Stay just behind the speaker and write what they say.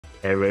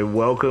Hey everybody,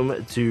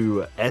 welcome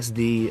to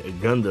SD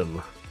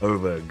Gundam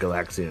over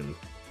Galaxian.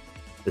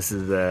 This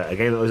is a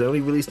game that was only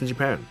released in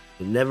Japan.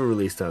 It never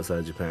released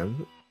outside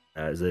Japan.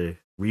 It's a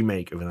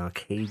remake of an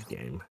arcade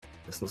game.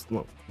 Let's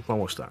not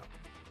watch that.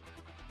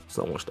 Let's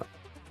not watch that.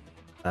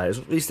 It was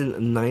released in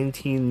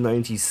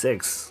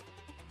 1996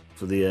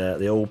 for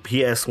the old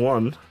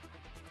PS1.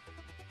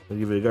 I'll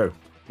give it a go.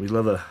 We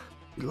love a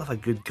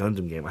good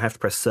Gundam game. I have to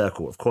press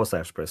circle. Of course I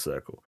have to press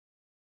circle.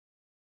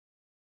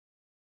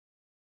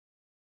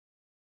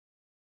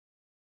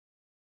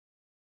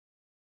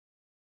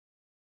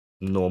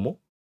 Normal.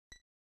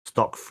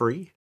 Stock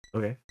free.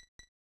 Okay.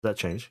 That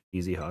change.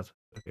 Easy, hard.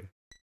 Okay.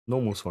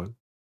 Normal's fine.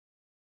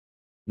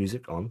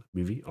 Music on.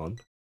 Movie on.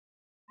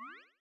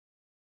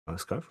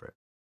 Let's go for it.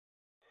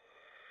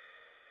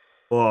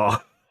 Oh.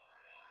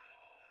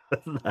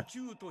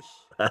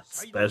 That's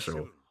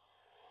special.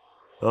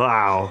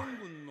 Wow.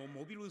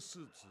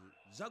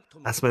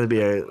 That's meant to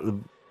be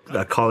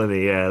a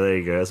colony. Yeah, there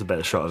you go. That's a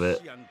better shot of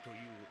it.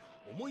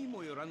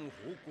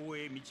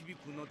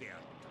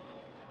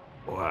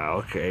 Wow,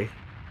 okay.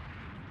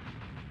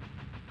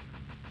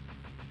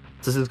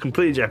 This is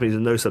completely Japanese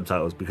and no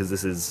subtitles because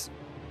this is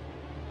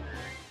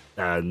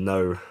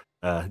never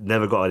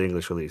got an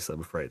English release, I'm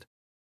afraid.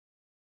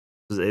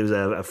 It was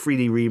a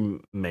 3D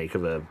remake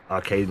of an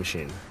arcade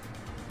machine.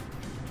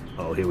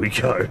 Oh, here we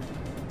go.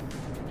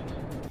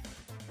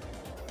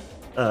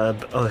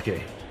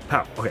 Okay.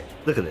 Pow. Okay,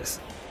 look at this.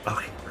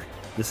 Okay, right.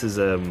 This is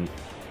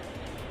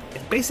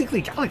it's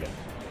basically Galaga,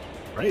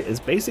 right?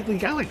 It's basically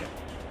Galaga.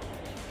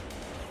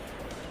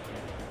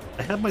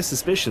 I had my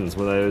suspicions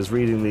when I was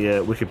reading the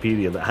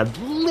Wikipedia that had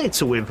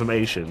little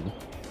information.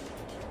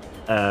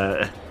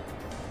 The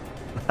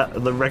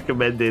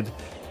recommended...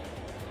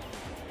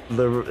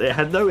 It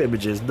had no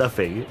images,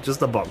 nothing, just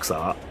the box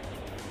art.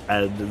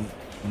 And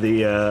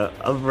the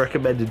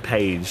unrecommended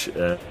page,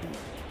 and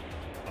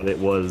it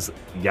was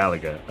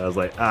Galaga. I was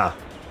like,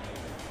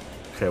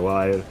 okay, well,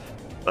 I have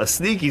a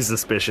sneaky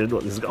suspicion.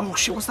 What this is? Oh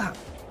shit, what's that?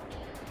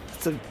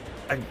 It's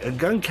a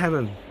gun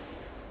cannon.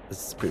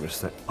 This is pretty much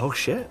the same. Oh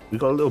shit, we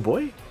got a little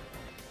boy?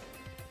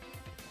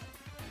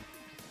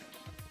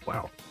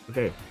 Wow,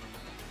 okay.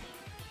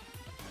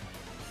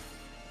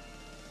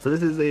 So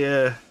this is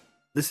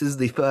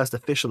the first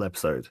official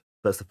episode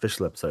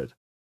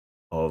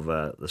of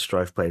the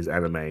Strife Plays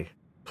Anime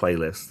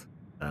playlist.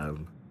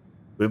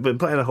 We've been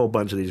playing a whole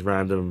bunch of these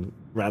random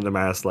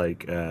ass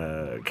like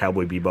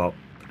Cowboy Bebop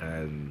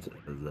and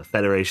the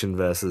Federation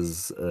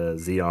versus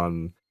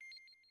Zeon.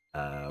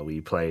 We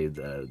played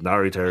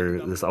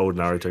Naruto, this old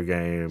Naruto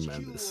game,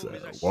 and this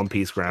One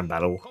Piece Grand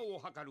Battle.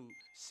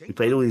 We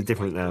played all these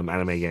different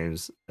anime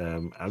games.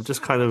 I'm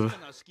just kind of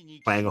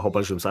playing a whole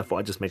bunch of them, so I thought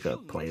I'd just make a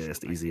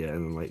playlist easier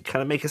and like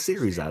kind of make a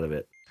series out of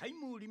it.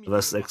 Of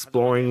us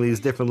exploring these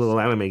different little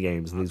anime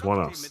games and these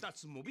one-offs.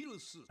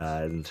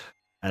 And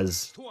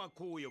as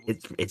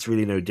it's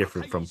really no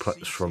different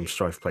from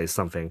Strife Plays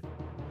Something.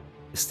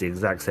 It's the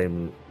exact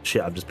same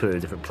shit. I've just put in a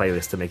different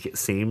playlist to make it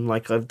seem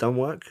like I've done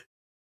work.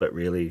 But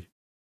really,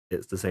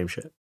 it's the same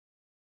shit.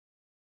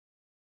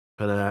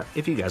 But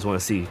if you guys want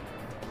to see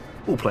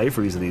full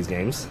playthroughs of these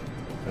games,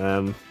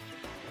 you'll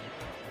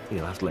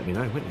have to let me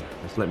know, won't you?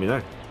 Just let me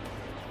know.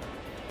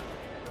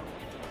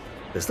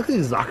 Let's look at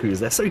these Zakus.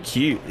 They're so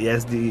cute. The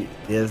SD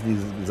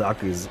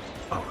Zakus.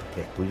 Oh,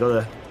 yeah. We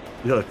got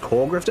a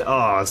core grifter.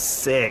 Oh,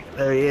 sick.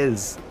 There he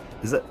is.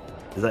 Is that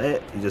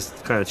it? He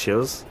just kind of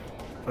chills.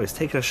 Oh, he's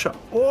taking a shot.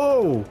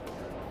 Whoa!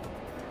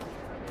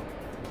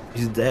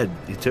 He's dead.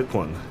 He took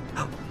one.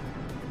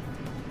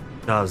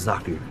 Oh,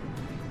 Zaku.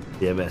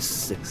 The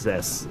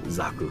MS-6S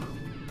Zaku. I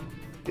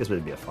guess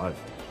maybe a 5.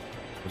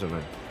 I don't know.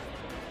 I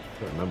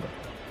don't remember.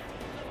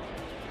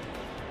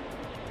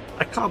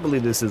 I can't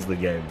believe this is the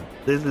game.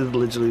 This is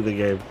literally the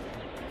game.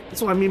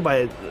 That's what I mean by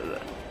it.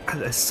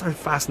 It's so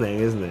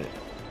fascinating, isn't it?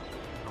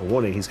 A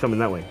warning, he's coming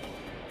that way.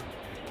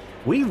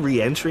 Are we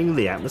re-entering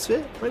the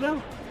atmosphere right now?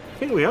 I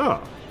think we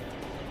are.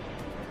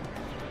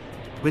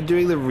 We're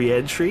doing the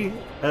re-entry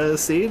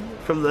scene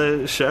from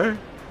the show.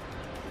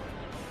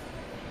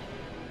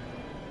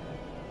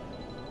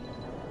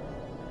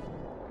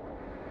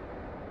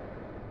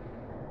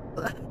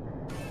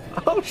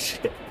 Oh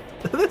shit!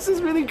 This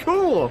is really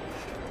cool!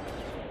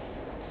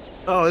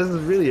 Oh, this is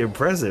really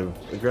impressive.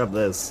 I grab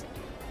this.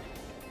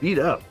 Beat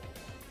up.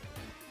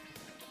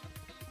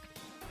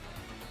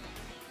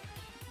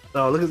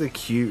 Oh, look at the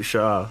cute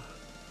Shah.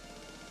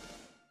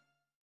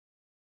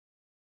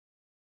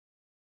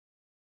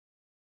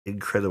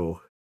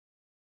 Incredible.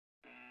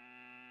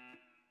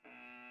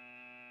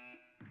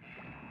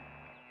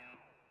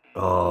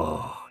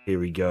 Oh, here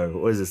we go.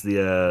 What is this?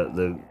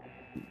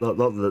 Not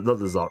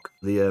the Zoc.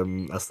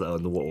 That's the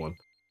underwater one.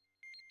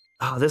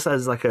 Oh, this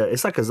has like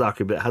it's like a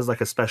Zaku, but it has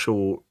like a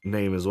special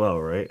name as well,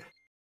 right?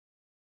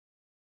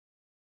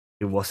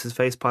 What's his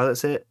face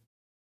pilots it?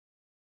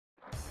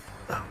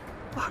 Oh,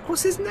 fuck,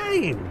 what's his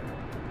name?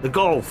 The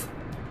Golf.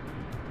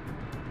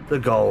 The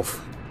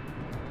Golf.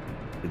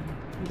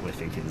 We're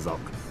thinking Zoc.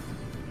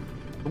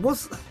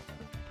 What's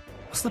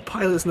the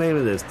pilot's name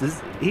of this?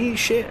 Does he eat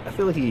shit? I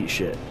feel like he eats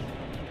shit.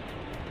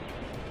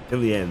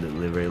 In the end, at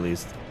the very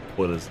least,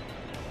 spoilers.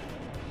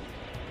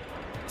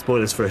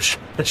 Spoilers for a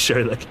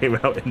show that came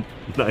out in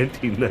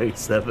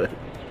 1997.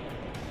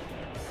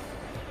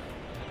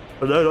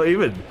 Oh, no, not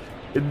even.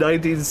 In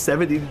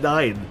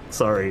 1979.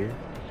 Sorry.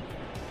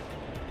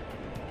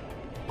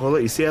 Oh,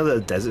 look, you see how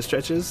the desert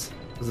stretches?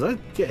 Did I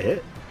get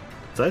hit?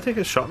 Did I take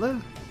a shot there?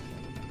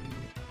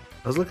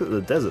 I was looking at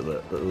the desert.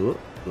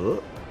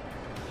 Look.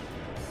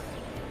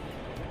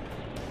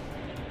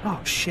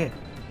 Oh, shit.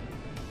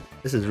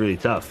 This is really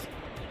tough.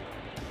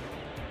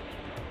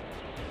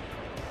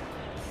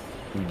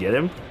 Can you get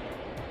him?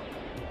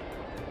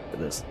 Look at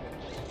this.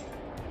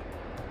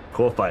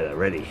 Core fighter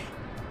ready.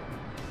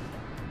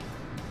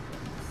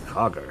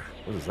 Cargo.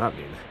 What does that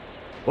mean?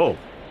 Whoa.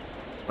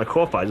 My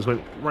core fighter just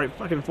went right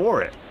fucking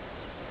for it.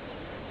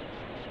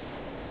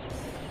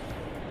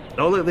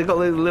 Oh look, they got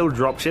little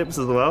drop ships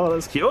as well.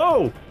 That's cute.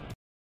 Oh!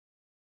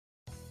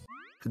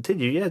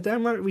 Continue. Yeah,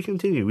 damn right we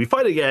continue. We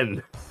fight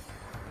again.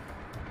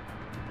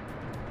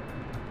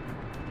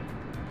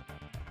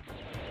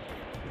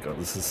 God,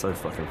 this is so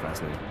fucking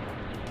fascinating.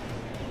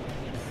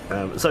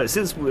 So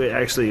since we're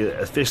actually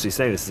officially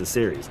saying this is a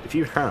series, if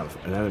you have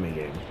an anime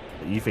game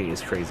that you think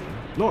is crazy,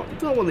 not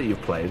one that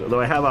you've played,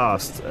 although I have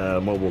asked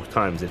multiple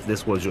times if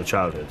this was your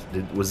childhood.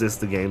 Was this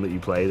the game that you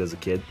played as a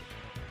kid?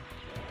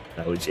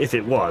 Which, if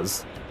it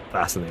was,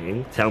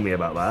 fascinating. Tell me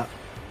about that.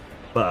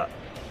 But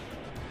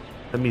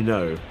let me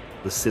know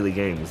the silly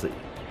games that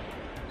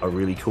are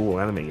really cool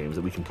anime games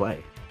that we can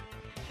play.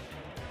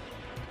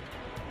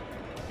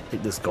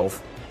 Take this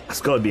golf. That's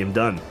got to be him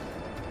done.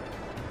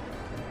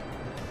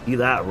 See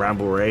that?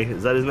 Ramble Ray.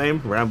 Is that his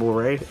name? Ramble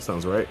Ray? That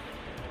sounds right.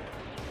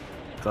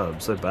 God, I'm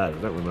so bad.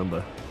 I don't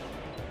remember.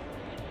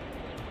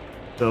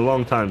 It's been a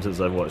long time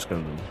since I've watched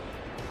Gundam.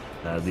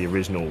 The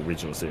original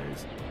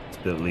series. It's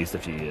been at least a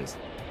few years.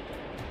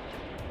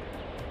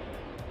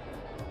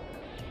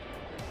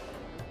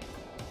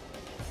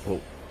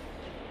 Oh.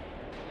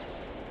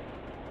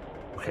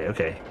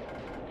 Okay.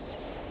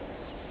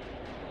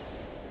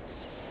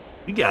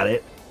 You got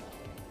it.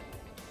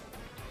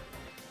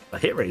 My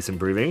hit rate's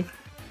improving.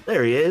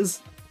 There he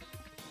is.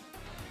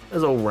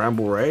 There's old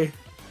Ramble Ray.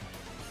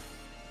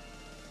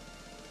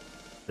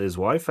 His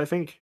wife, I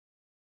think.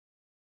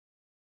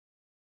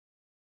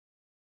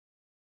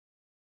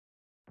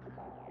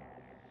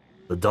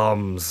 The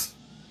Doms.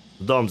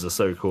 The Doms are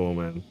so cool,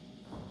 man.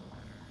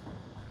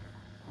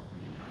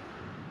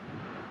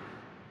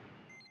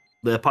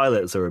 Their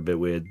pilots are a bit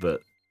weird,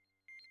 but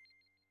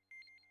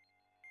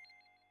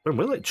man,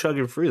 we're like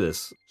chugging through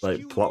this,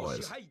 like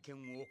plot-wise.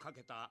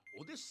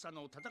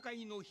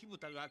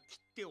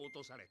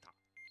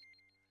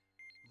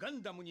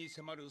 Gundam に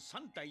迫る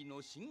3体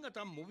の新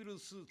型モビル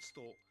スーツ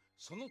と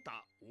その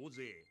他大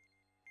勢。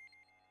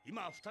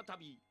今再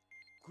び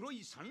黒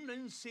い三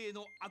連星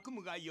の悪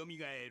夢が蘇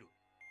る。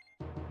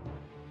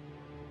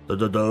Dun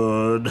dun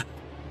dun.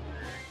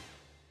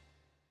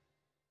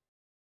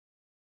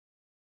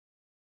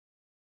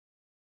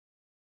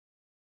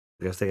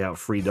 I gotta take out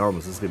 3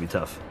 Doms. This is gonna be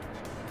tough.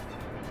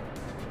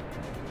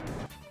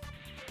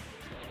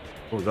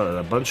 Oh, we got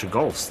a bunch of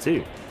Golfs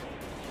too.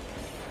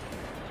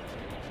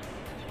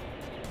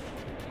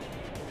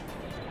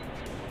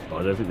 Oh,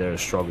 I don't think they're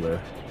as strong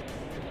there.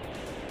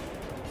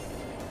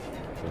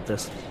 With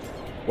this.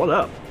 What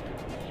up?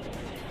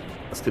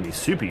 That's gonna be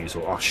super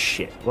useful. Oh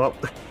shit. Well,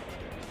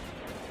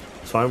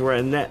 it's fine. We're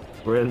at a net.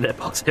 We're at a net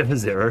positive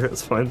 0.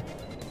 It's fine.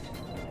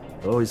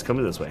 Oh, he's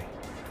coming this way.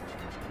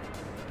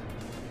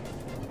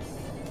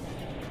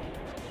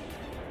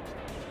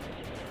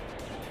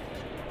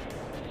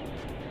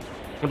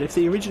 But if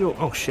the original...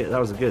 Oh shit, that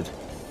was good.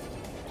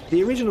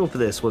 The original for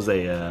this was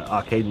a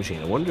arcade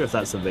machine. I wonder if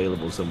that's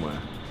available somewhere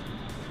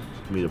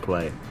for me to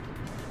play.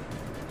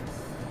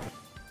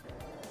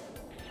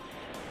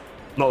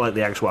 Not like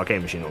the actual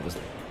arcade machine,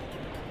 obviously.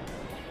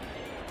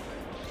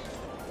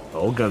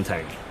 Oh, gun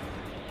tank.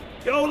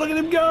 Oh, look at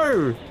him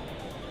go!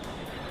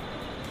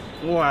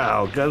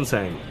 Wow, gun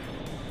tank.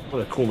 What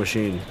a cool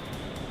machine.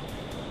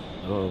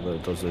 Oh,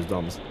 those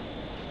Doms.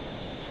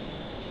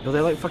 No,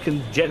 they're like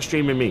fucking jet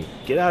streaming me.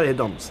 Get out of here,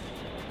 Doms.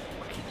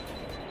 Fuck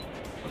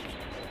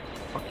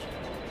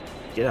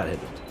you. Get out of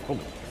here, Doms. Oh,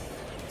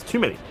 it's too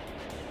many.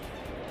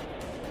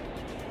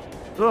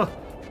 Oh,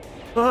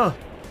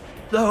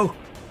 no.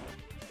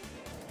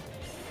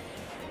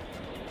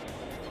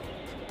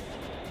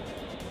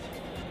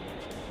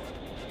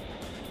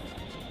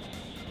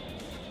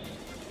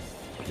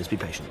 Just be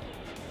patient.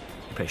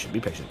 Be patient, be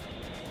patient.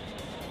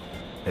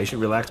 Patient,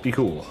 relax, be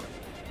cool.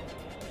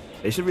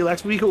 Patient,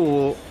 relax, be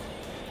cool.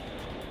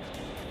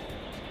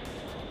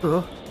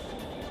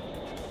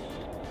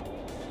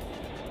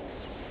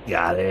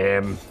 Got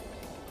him.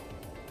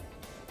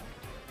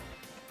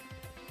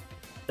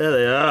 There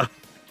they are.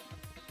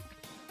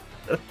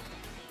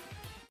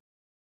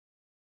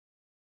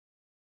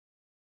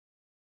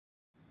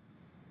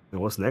 And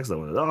what's next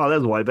though? Oh,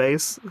 there's White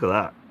Base. Look at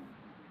that.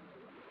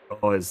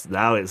 Oh,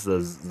 now it's the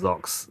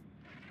Zox.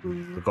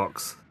 The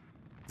Gox.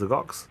 The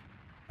Gox?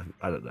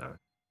 I don't know.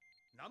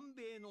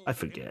 I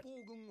forget.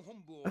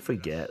 I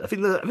forget. I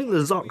think the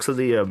Zocs are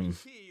the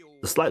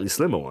slightly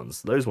slimmer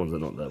ones. Those ones are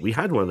not there. We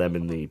had one of them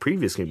in the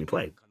previous game we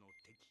played.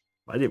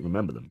 I didn't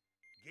remember them.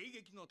 迎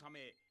撃のた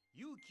め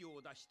勇気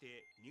を出して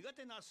苦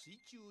手な水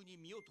中に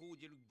身を投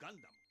じるガン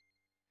ダム。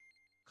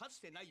かつ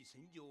てない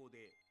戦場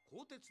で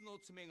鋼鉄の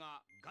爪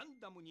がガン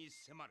ダムに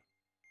迫る。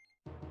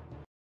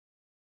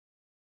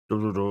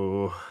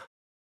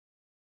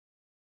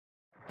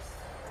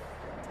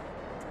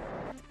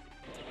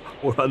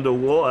We're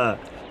underwater.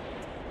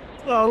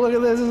 Oh, look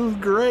at this. This is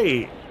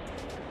great.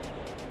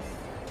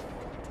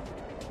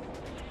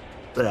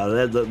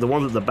 Yeah, the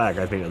ones at the back,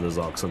 I think, are the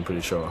Zocs, I'm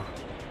pretty sure.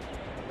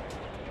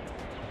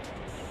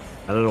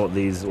 I don't know what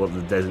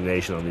the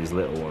designation on these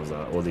little ones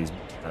are, or these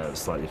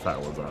slightly fat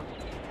ones are.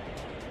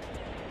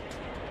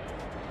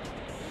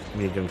 Give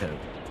me a gun cannon.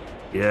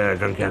 Yeah,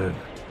 gun cannon.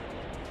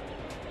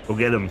 Go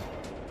get him.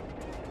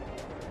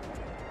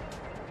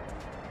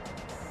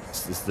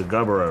 It's the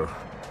Gubero.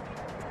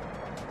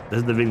 This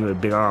is the thing with the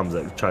big arms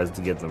that tries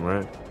to get them,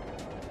 right?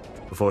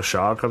 Before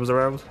Shah comes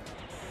around.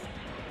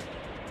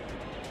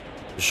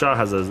 Shah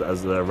has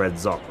a red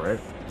Zoc, right?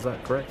 Is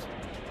that correct?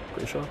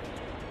 Pretty sure.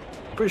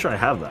 I'm pretty sure I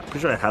have that. Pretty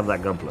sure I have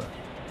that gunpla.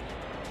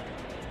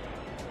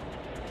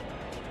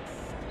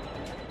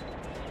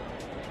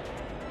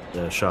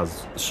 Yeah,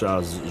 Shah's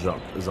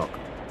Zoc.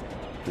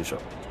 Pretty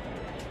sure.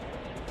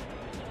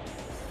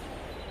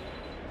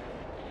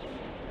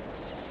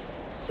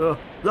 Oh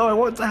no! I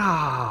want.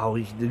 Oh,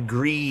 the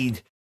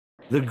greed.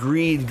 The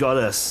greed got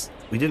us.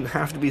 We didn't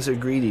have to be so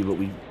greedy, but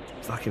we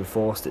fucking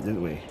forced it,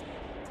 didn't we?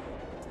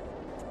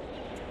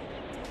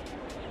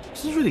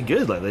 This is really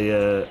good. Like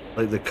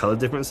the color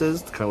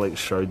differences kind of like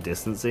show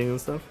distancing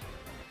and stuff.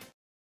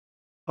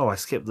 Oh, I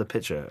skipped the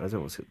picture. I don't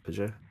want to skip the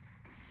picture.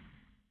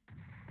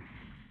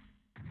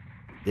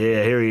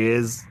 Yeah, here he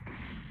is.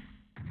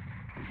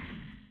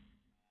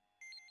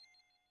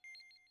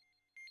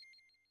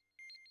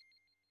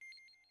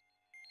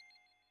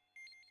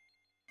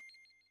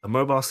 A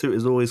mobile suit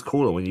is always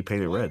cooler when you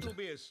paint it red.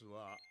 ベース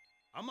は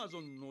アマゾ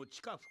ンの地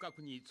下深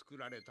くに作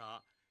られ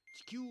た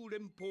地球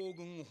連邦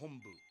軍本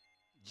部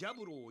ジャ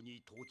ブローに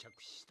到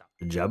着した。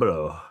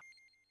Jablo.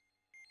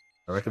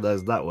 I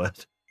recognize that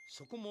word.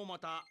 そこもま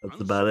た That's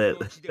about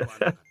it. 地ではな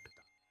かった。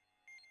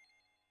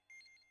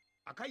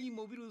赤い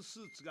モビルス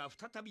ーツが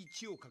再び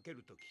血をかけ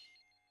るとき、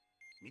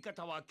味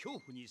方は恐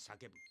怖に叫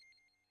ぶ。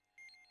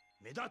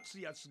目立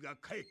つ奴が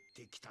帰っ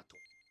てきたと。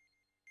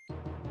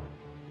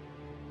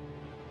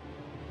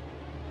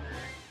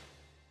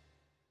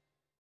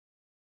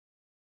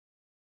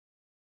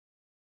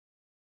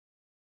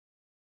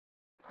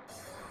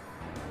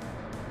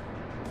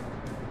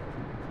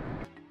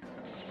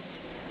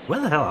Where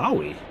the hell are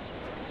we?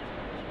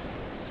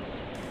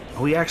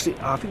 Are we actually?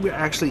 I think we're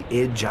actually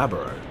in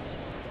Jaburo.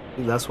 I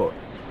think that's what.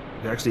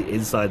 We're actually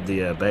inside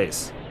the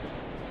base.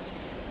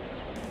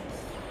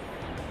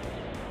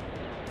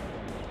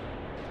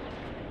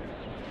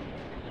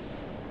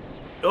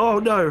 Oh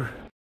no!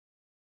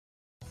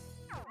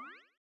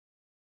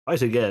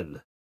 Fight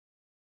again.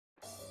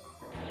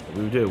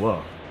 We were doing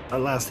well.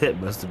 That last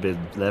hit must have been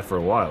there for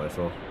a while, I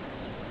thought.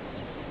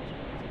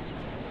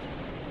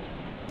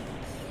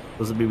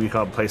 Doesn't mean we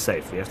can't play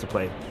safe. We have to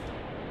play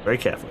very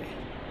carefully.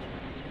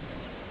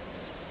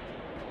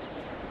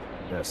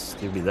 Yes,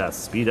 give me that.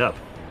 Speed up.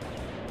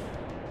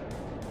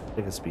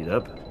 They can speed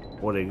up.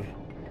 Warning.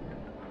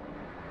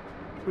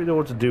 We know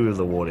what to do with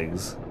the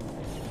warnings.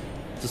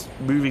 Just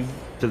moving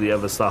to the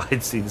other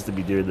side seems to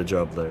be doing the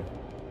job, though.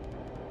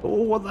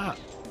 Oh, what that?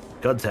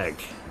 Gun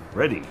tank.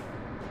 Ready.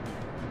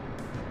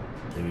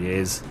 There he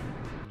is.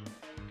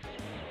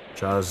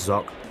 Charles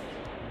Zoc.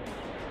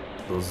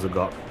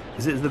 Zogok.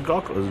 Is it the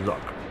Gok or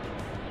Zoc?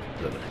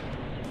 I don't know.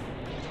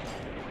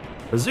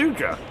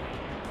 Bazooka!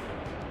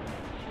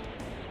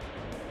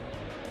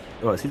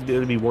 Oh, it seems to be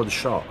only one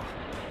shot.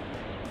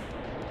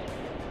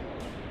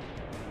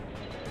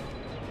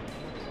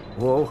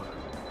 Whoa.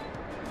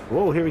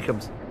 Whoa, here he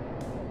comes.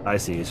 I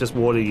see. It's just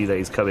warning you that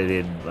he's coming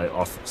in like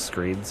off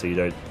screen so you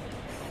don't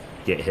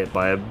get hit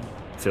by him.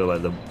 Feel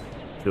a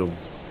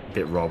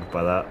bit robbed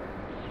by that.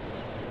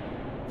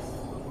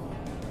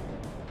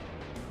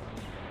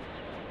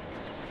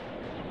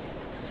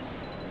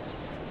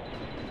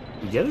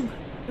 You get him?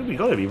 I think we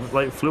got him. He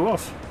like flew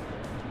off.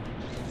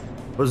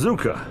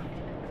 Bazooka.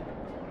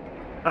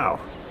 Ow.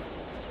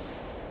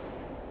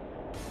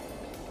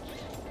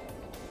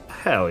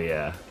 Hell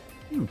yeah.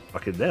 You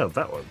fucking nailed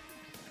that one.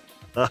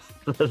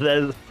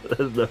 There's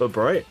no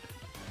bright.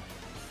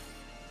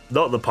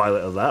 Not the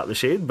pilot of that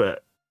machine,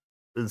 but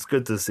it's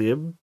good to see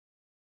him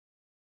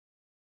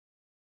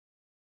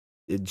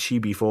in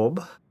chibi form.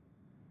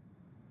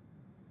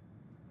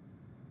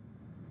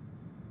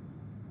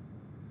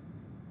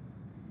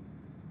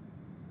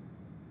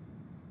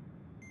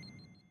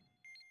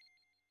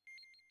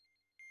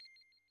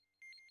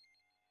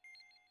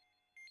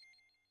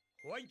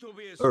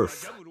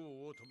 Earth.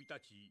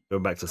 Go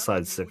back to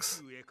side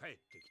 6.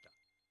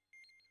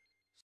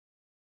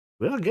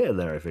 We are getting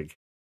there, I think.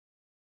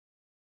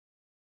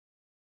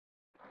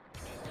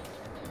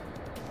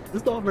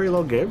 It's not a very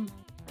long game.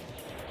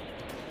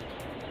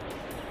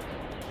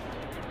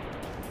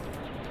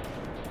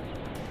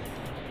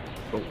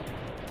 Oh.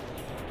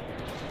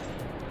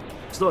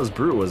 It's not as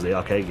brutal as the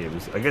arcade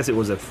games. I guess it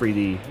was a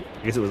 3D.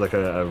 I guess it was like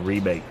a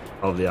remake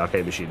of the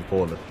arcade machine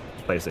for the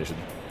PlayStation.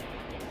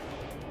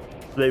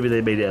 Maybe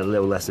they made it a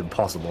little less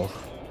impossible.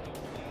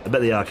 I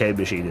bet the arcade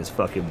machine is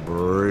fucking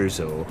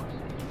brutal.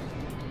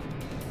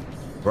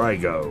 Where I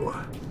go.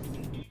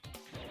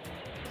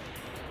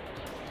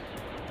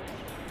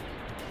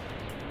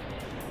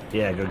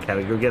 Yeah, gun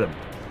cannon, go get him.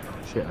 Oh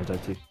shit, I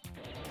died too.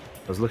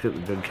 I was looking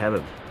at the gun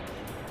cannon.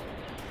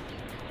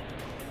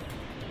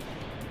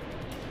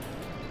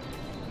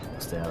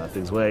 Stay out of that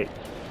thing's way.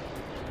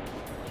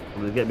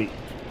 Come to get me.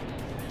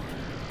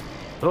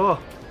 Oh!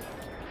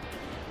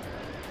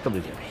 Come to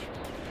get me.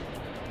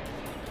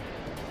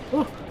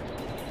 Oh!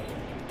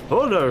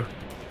 Oh no!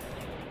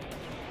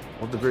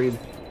 Want the green?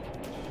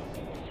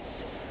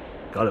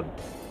 Got him.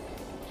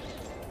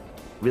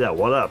 Give me that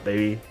one up,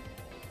 baby.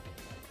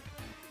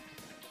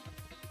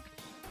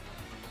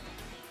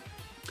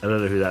 I don't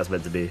know who that's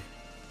meant to be.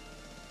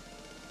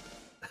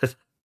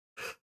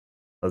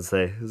 I'd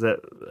say, is that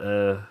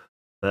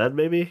Thad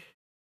maybe?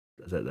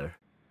 Is that there?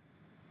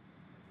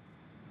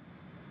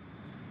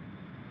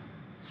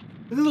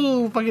 This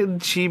little fucking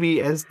chibi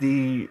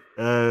SD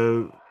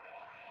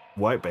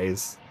white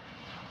base.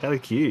 Kinda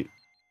cute.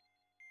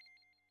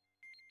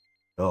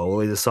 Oh,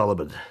 only the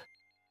Solomon.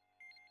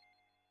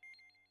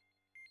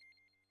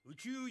 宇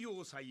宙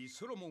要塞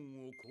ソロモ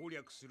ンを攻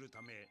略する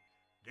ため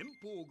連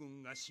邦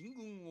軍が進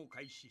軍を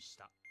開始し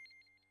た。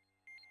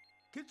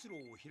結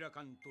露を開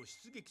かんと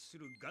出撃す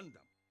るガン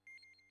ダム。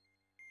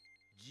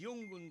ジオ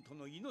ン軍と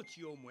の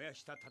命を燃や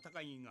した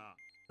戦いが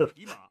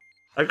今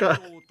始ま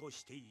ろうと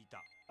してい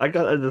た。I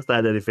can't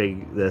understand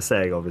anything they're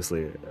saying,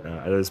 obviously.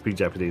 I don't speak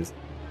Japanese.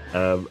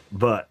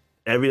 But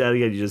every now and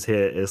again you just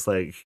hear it's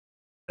like,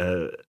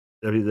 the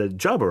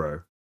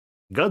Jaburo,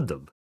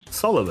 Gundam,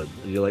 Solomon.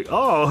 And you're like,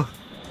 oh!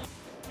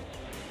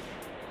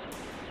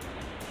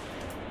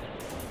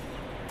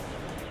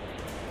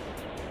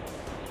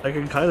 I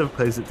can kind of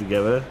place it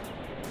together.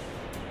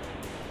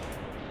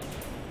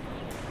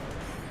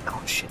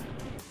 Oh shit.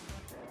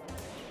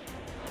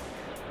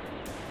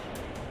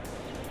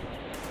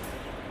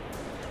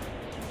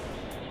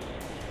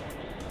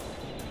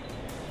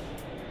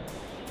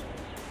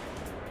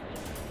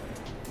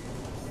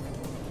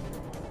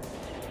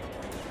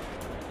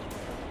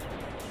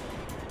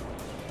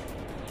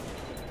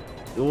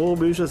 Oh,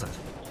 move to the side.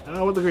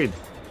 I want the green.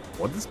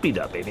 Want the speed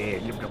up,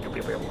 baby.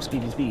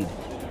 Speedy speed.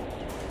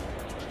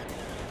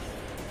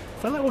 I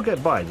feel like we'll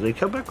get by. Do they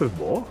come back with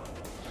more?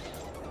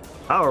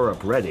 Power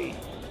up ready.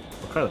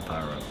 What kind of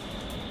power up?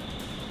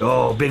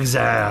 Oh, Big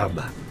Zam!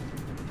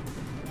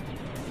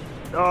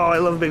 Oh, I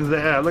love Big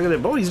Zam. Look at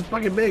him. Oh, he's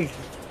fucking big.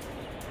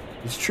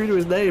 He's true to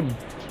his name.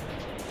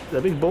 He's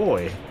a big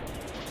boy.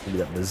 Give me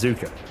that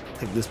bazooka.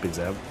 Take this, Big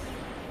Zam.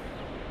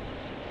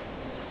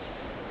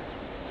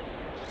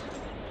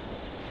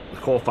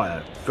 Core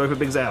fire. Go for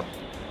Big Zam.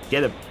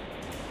 Get him.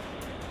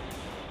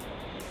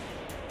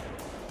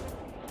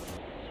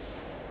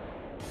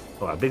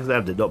 Oh, Big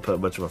Zam did not put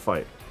much of a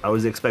fight. I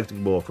was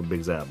expecting more from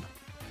Big Zam.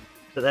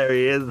 But there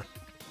he is.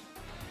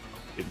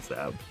 Big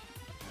Zam.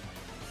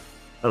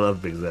 I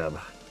love Big Zam.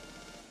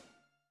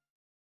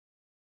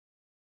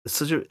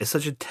 It's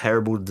such a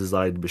terrible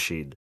designed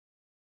machine.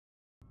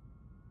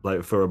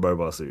 Like for a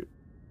mobile suit.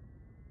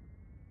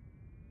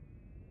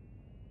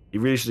 You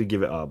really should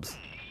give it arms.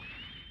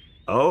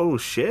 Oh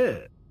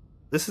shit.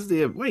 This is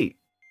the wait.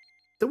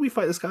 Did we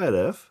fight this guy on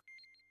Earth?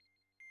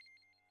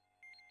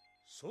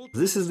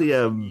 This is the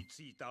I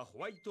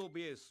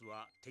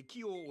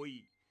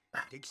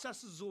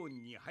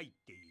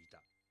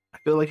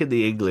feel like in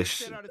the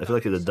English, I feel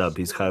like in the dub,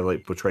 he's kind of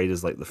like portrayed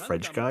as like the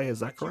French guy. Is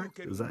that correct?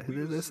 Is that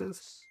who this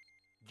is?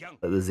 Like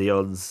the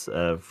Zeon's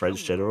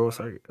French general or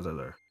something? I don't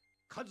know.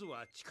 I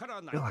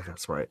feel like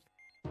that's right.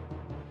 I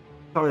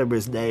can't remember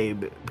his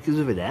name because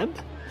of an M,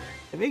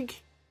 I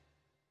think.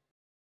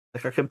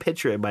 Like I can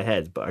picture it in my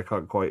head, but I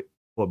can't quite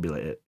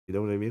formulate it. You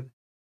know what I mean?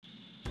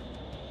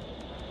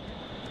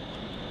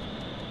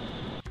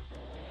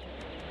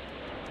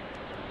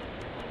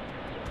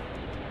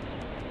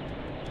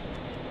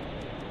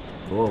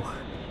 Whoa.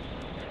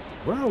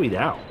 Where are we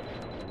now?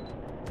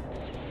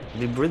 I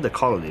mean, we're in the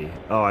colony.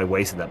 Oh, I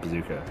wasted that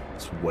bazooka.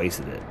 Just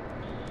wasted it.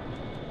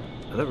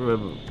 I don't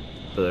remember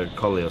the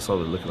colony or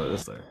something looking like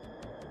this, though.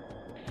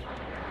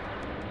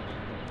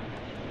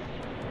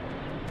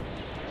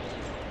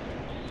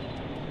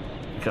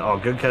 Okay, oh,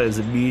 gun cannons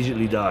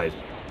immediately died.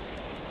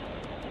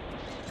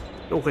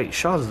 Oh, wait,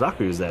 Shah's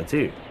Zaku is there,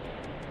 too.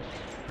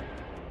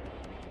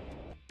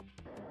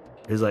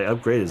 He's like,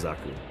 upgraded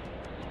Zaku.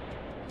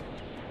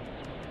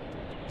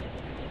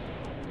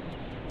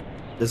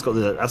 It's got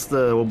that's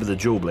the one with the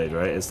dual blade,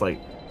 right? It's like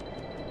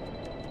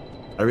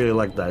I really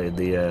like that in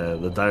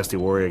the Dynasty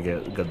Warrior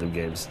Gundam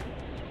games.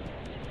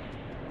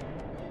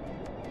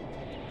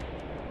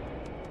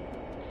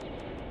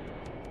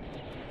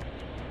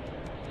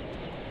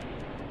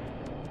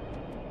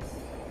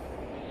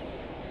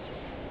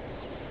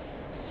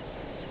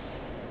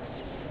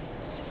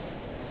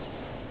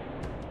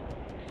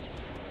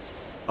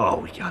 Oh,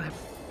 we got him.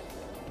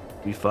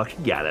 We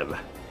fucking got him.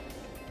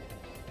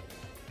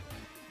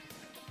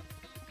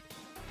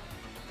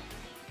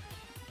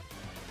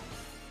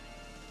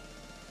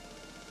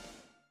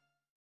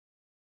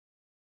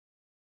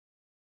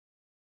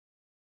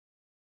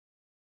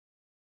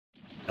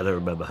 I don't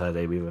remember her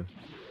name even.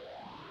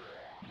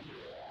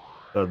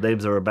 Oh,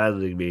 names are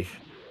abandoning me.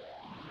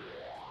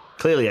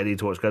 Clearly, I need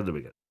to watch Gundam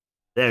again.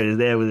 There he is,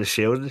 there with his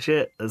shield and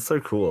shit. That's so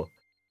cool.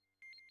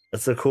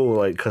 That's a cool,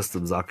 like,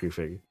 custom Zaku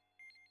thing.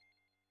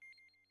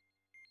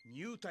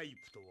 ニュータイ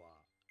プと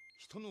は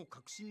人の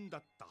革新だ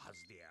ったは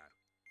ずである。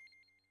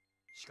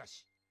しか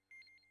し、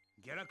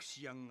ギャラク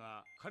シアン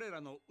が彼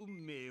らの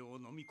運命を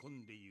飲み込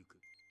んでゆ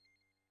く。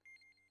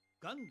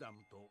ガンダム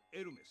と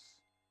エルメス。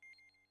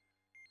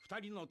二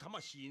人の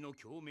魂の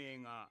共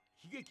鳴が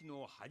悲劇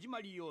の始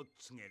まりを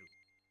告げる。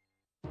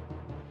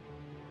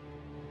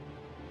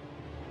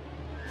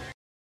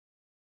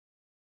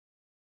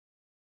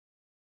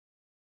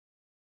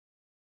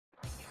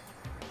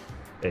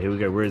Okay, here we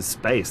go. We're in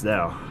space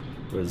now.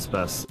 We're in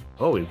space.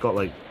 Oh, we've got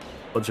like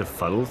a bunch of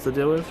funnels to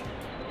deal with.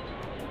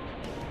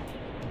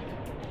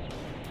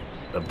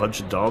 A bunch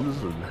of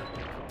DOMs and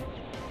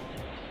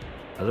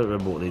I don't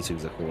remember what these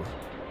things are called.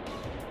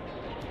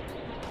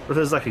 But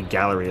there's like a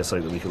gallery or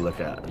something that we can look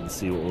at and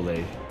see what all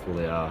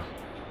they are.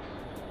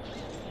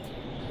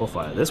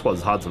 Fire. This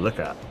one's hard to look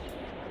at.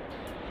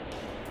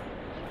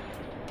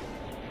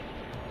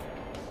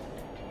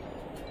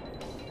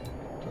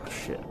 Oh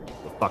shit.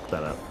 We'll fuck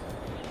that up.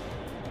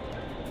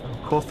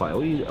 Core fire.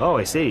 What are you... Oh,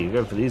 I see. You're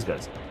going for these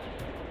guys.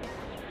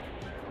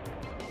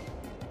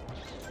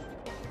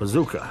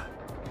 Bazooka.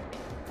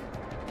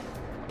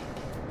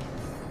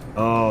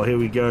 Oh, here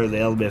we go. The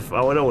Elmith.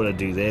 Oh, I don't want to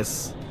do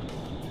this.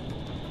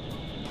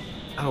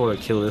 I don't want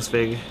to kill this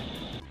thing.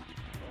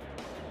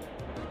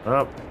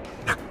 Oh.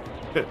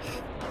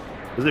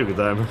 Bazooka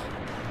time.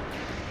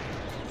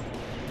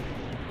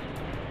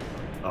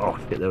 Oh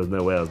shit, there was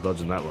no way I was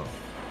dodging that one.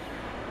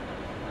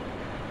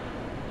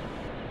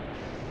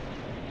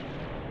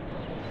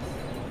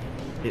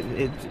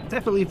 It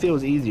definitely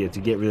feels easier to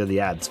get rid of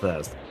the ads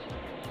first.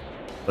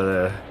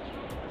 But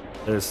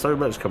there's so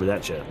much coming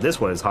at you.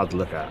 This one is hard to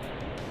look at.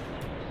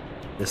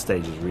 This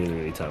stage is really,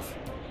 really tough.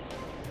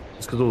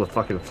 It's because all the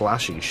fucking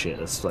flashing shit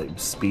that's like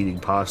speeding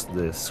past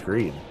the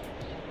screen.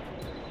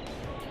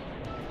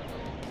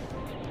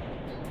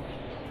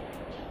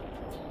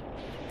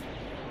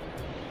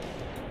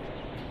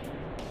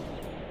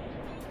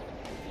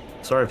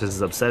 Sorry if this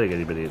is upsetting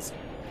anybody. It's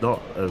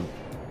not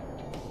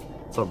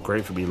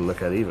great for me to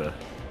look at either.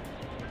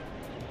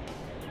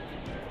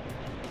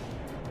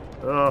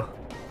 Oh,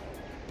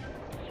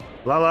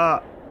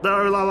 Lala!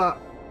 No, Lala!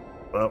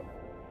 Well,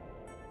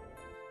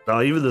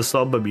 oh, even the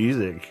somber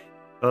music.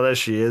 Oh, there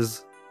she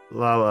is.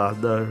 Lala,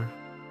 no.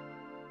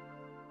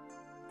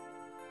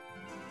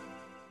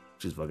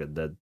 She's fucking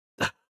dead.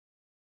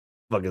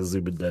 Fucking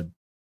zooming dead.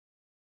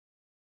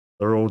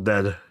 They're all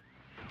dead.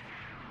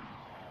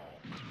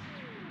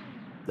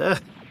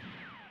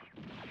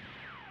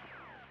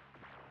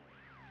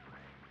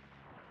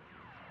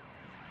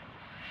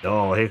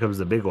 Oh, here comes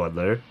the big one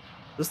though.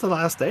 Is this the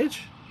last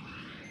stage?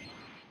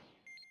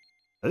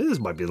 I think this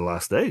might be the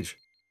last stage.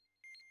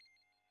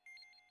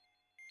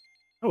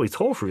 Oh, we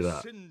tore through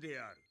that. There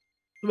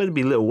meant to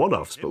be little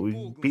one-offs, but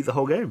we beat the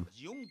whole game.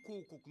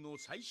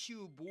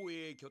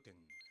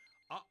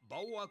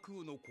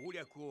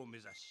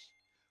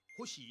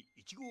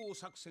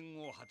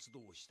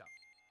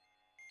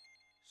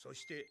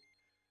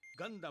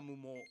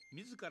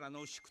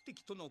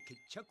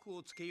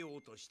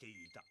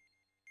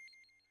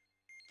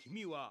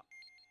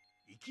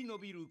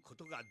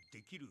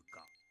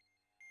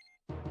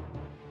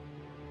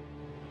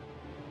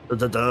 Dun,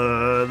 dun,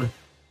 dun.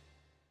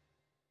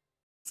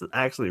 It's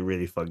actually a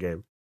really fun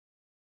game.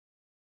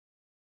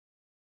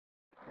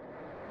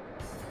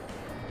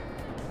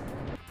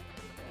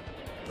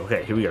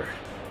 Okay, here we go.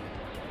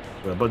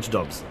 We got a bunch of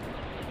DOMs.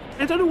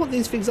 I don't know what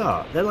these things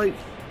are. They're like,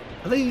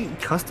 are they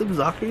custom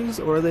Zaku's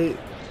or are they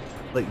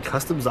like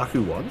custom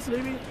Zaku 1s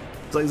maybe?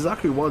 It's like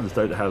Zaku 1s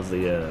don't have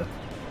the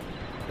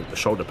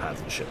shoulder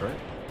pads and shit, right?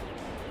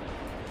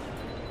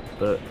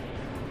 But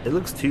it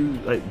looks too,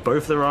 like,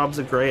 both their arms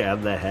are grey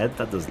and their head.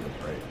 That doesn't look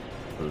right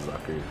for the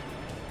Zaku.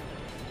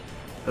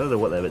 I don't know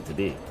what they're meant to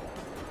be.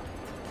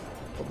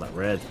 Got that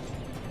red.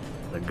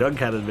 The gun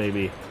cannon,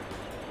 maybe.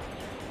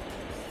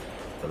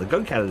 But the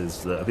gun cannon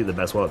is, I think, the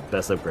best one,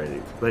 best upgrade.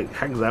 It, like,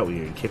 hangs out with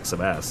you and kicks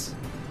some ass.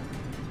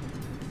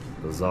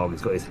 The Zog,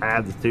 he's got his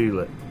hands too,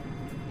 look.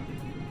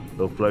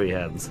 Little floaty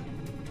hands.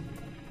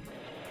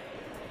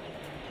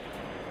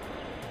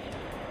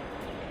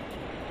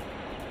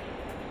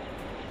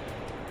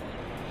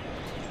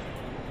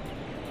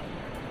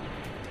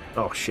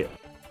 Oh shit.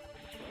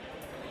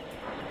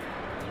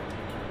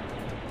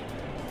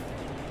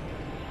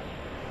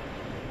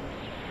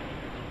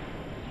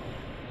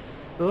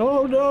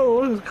 Oh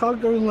no, it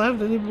can't go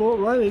left anymore,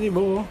 right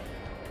anymore.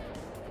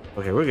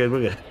 Okay, we're good,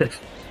 we're good.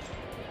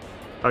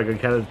 Alright, good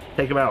cannon,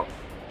 take him out.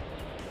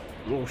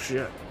 Oh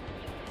shit.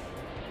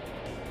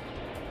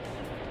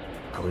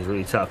 Oh, he's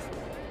really tough.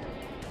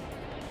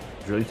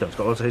 He's really tough. He's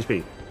got lots of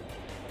HP.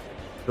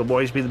 Got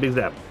more HP than Big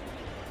Zap.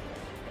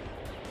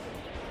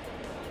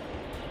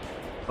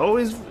 Oh,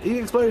 he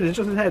exploded. It's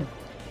just his head.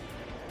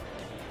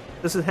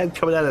 This is his head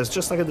coming at us,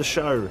 just like in the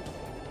show.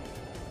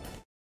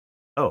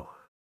 Oh.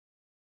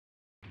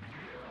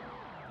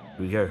 Here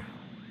we go.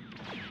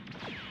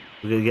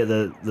 We're gonna get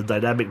the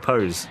dynamic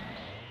pose.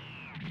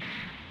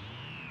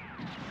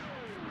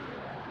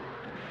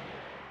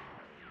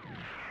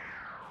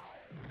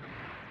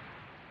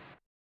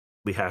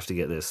 We have to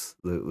get this.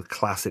 The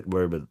classic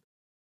moment.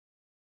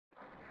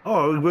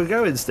 Oh, we're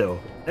going still.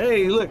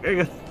 Hey, look.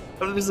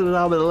 I'm missing an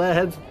arm and a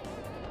leg.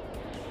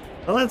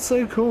 Oh, that's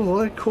so cool.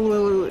 What a cool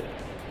little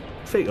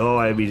thing. Oh,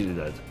 I immediately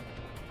died.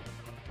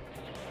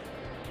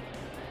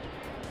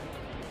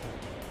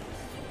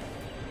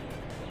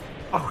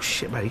 Oh,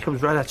 shit, man. He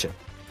comes right at you.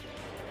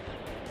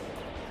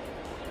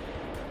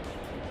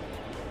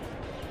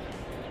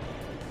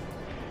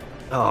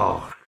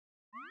 Oh.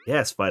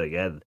 Yes, fight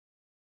again.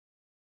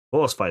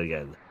 Horse fight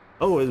again.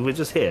 Oh, we're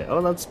just here.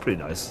 Oh, that's pretty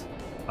nice.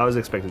 I was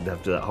expecting to have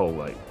to do that whole,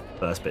 like,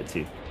 first bit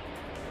too.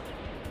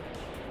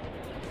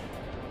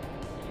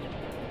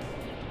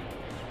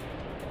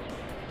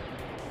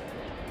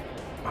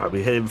 Alright,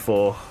 we hit him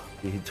 4.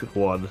 He took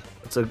 1.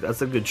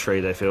 That's a good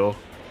trade, I feel.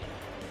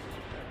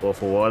 4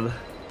 for 1.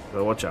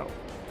 So watch out.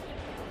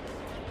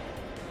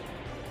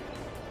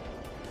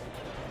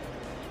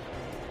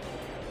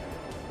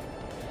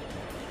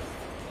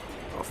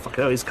 Oh, fuck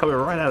hell, he's coming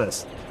right at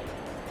us.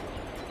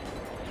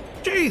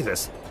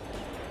 Jesus!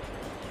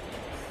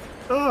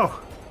 Oh!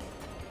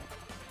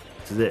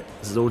 This is it.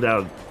 This is all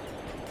down.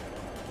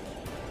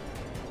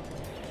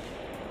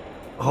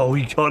 Oh,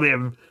 we got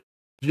him!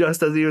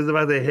 Just as he was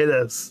about to hit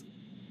us.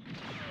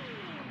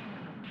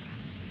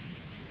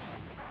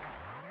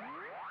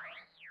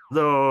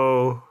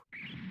 No!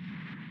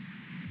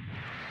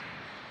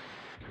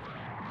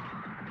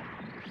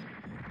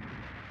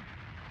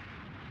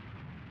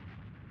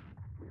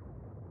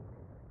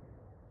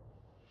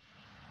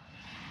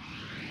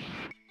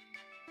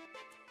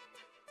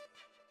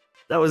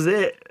 That was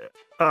it.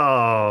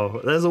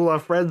 Oh, there's all our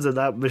friends in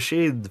that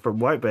machine from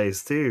White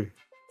Base too.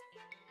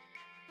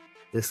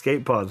 The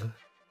escape pod.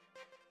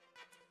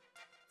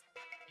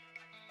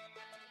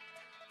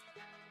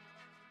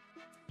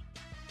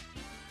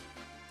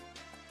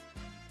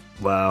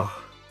 Wow.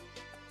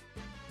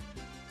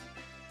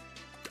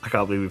 I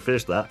can't believe we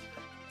finished that.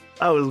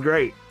 That was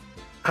great.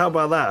 How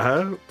about that,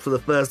 huh? For the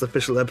first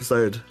official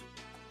episode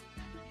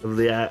of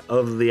the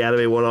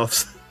anime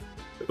one-offs,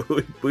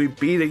 we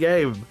beat a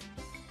game.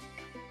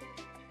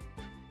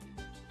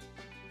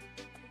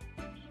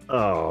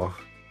 Oh,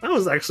 that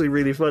was actually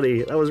really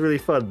funny. That was really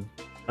fun.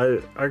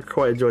 I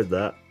quite enjoyed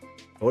that.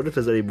 I wonder if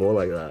there's any more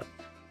like that.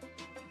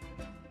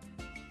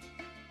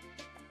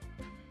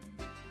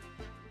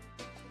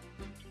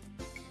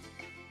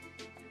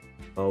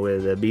 Oh, wait,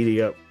 they're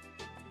meeting up.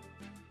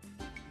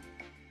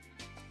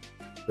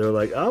 They're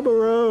like,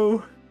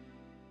 Amuro!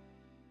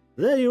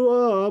 There you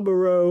are,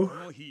 Amuro! こ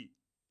の日、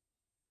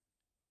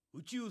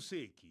宇宙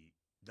世紀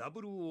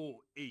0080。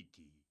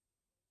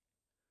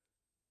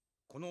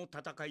この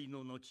戦い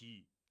の後、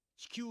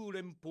地球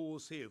連邦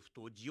政府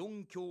とジオ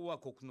ン共和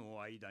国の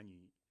間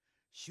に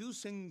終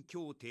戦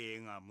協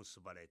定が結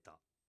ばれた。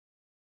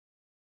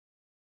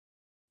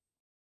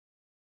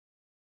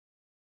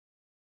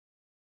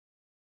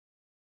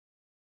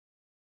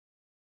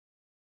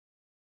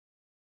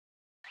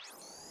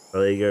Oh,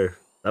 there you go.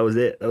 That was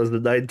it. That was the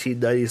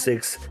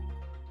 1996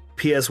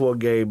 PS1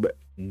 game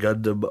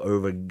Gundam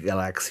over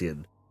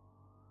Galaxian.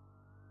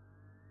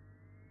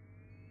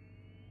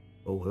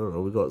 Oh, hold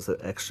on. We got an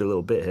extra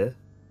little bit here.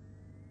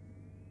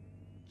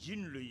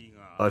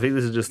 Oh, I think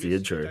this is just the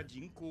intro.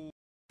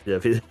 Yeah, I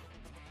think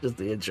just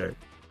the intro.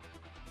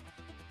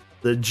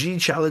 The G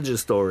Challenger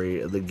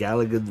story and the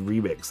Galaga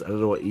remix. I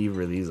don't know what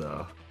either of these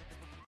are.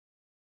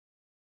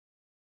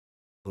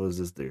 What does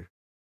this do?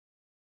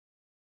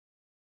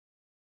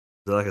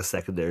 Is there like a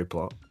secondary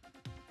plot?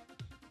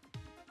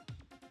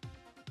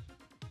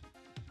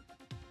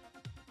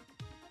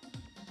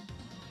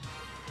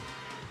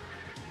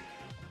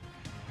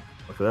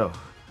 Look at that.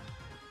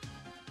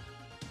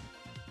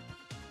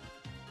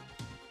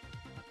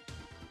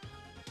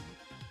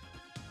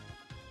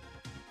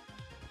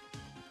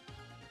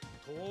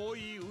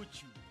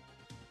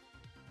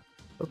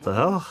 What the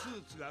hell?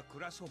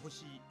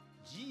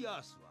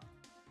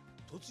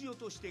 突如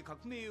として革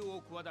命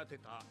を企て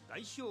た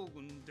大将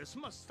軍デス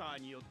マスタ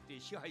ーによって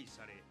支配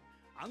され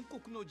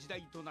暗黒の時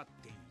代となっ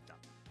ていた。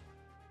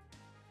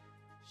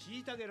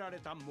虐げられ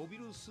たモビ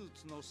ルスー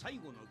ツの最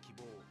後の希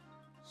望、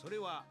それ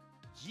は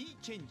G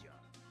チェンジャ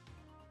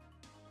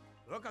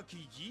ー。若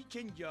き G チ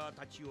ェンジャー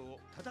たちを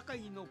戦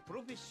いのプ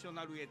ロフェッショ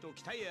ナルへと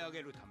鍛え上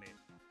げるため、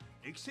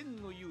歴戦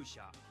の勇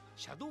者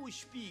シャドウ・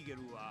シュピーゲ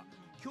ルは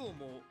今日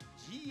も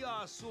G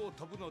アースを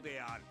飛ぶので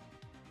ある。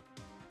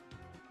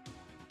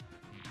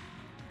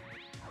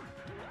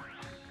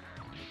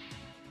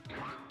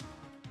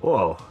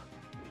Whoa.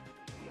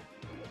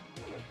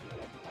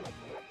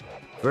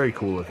 Very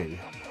cool looking.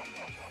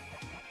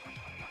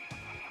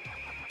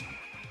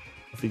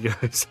 Off he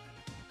goes.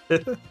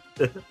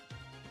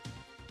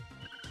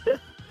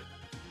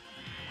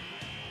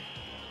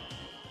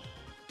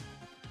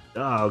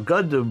 Oh,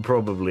 Gundam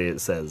probably,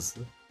 it says.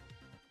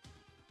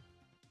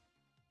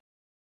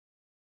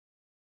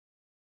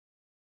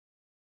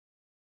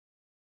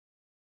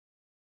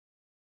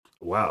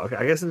 Wow, okay,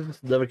 I guess it's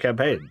just another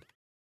campaign.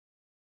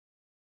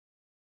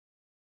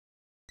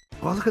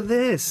 Oh, look at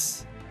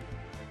this!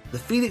 The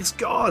Phoenix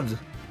God!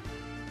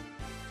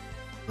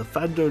 The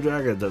Fando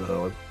Dragon, don't know that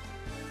one.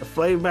 The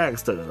Flame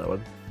Max, don't know that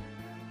one.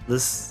 The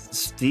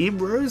Steam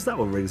Rose, that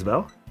one rings a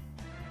bell.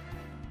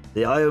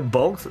 The Iron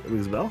Bolt,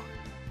 rings a bell.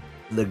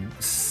 The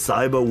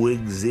Cyber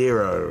Wing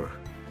Zero.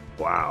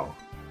 Wow.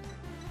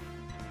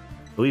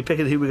 Are we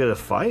picking who we're gonna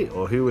fight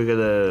or who we're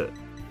gonna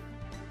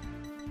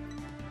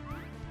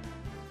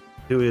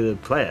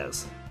play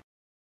as?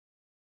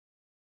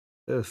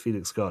 Oh,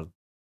 Phoenix God.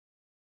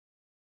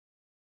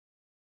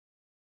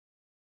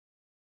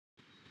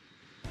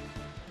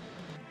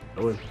 I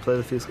want to play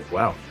the Phoenix God.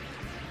 Wow.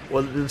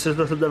 Well, it's just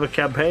another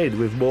campaign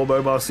with more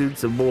mobile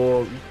suits and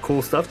more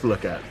cool stuff to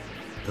look at.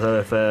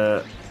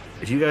 So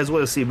if you guys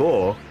want to see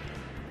more,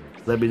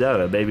 let me know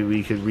and maybe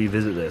we can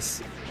revisit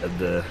this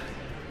and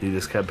do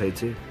this campaign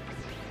too.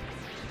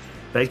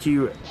 Thank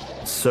you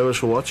so much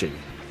for watching.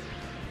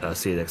 I'll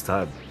see you next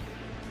time.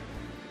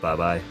 Bye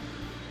bye.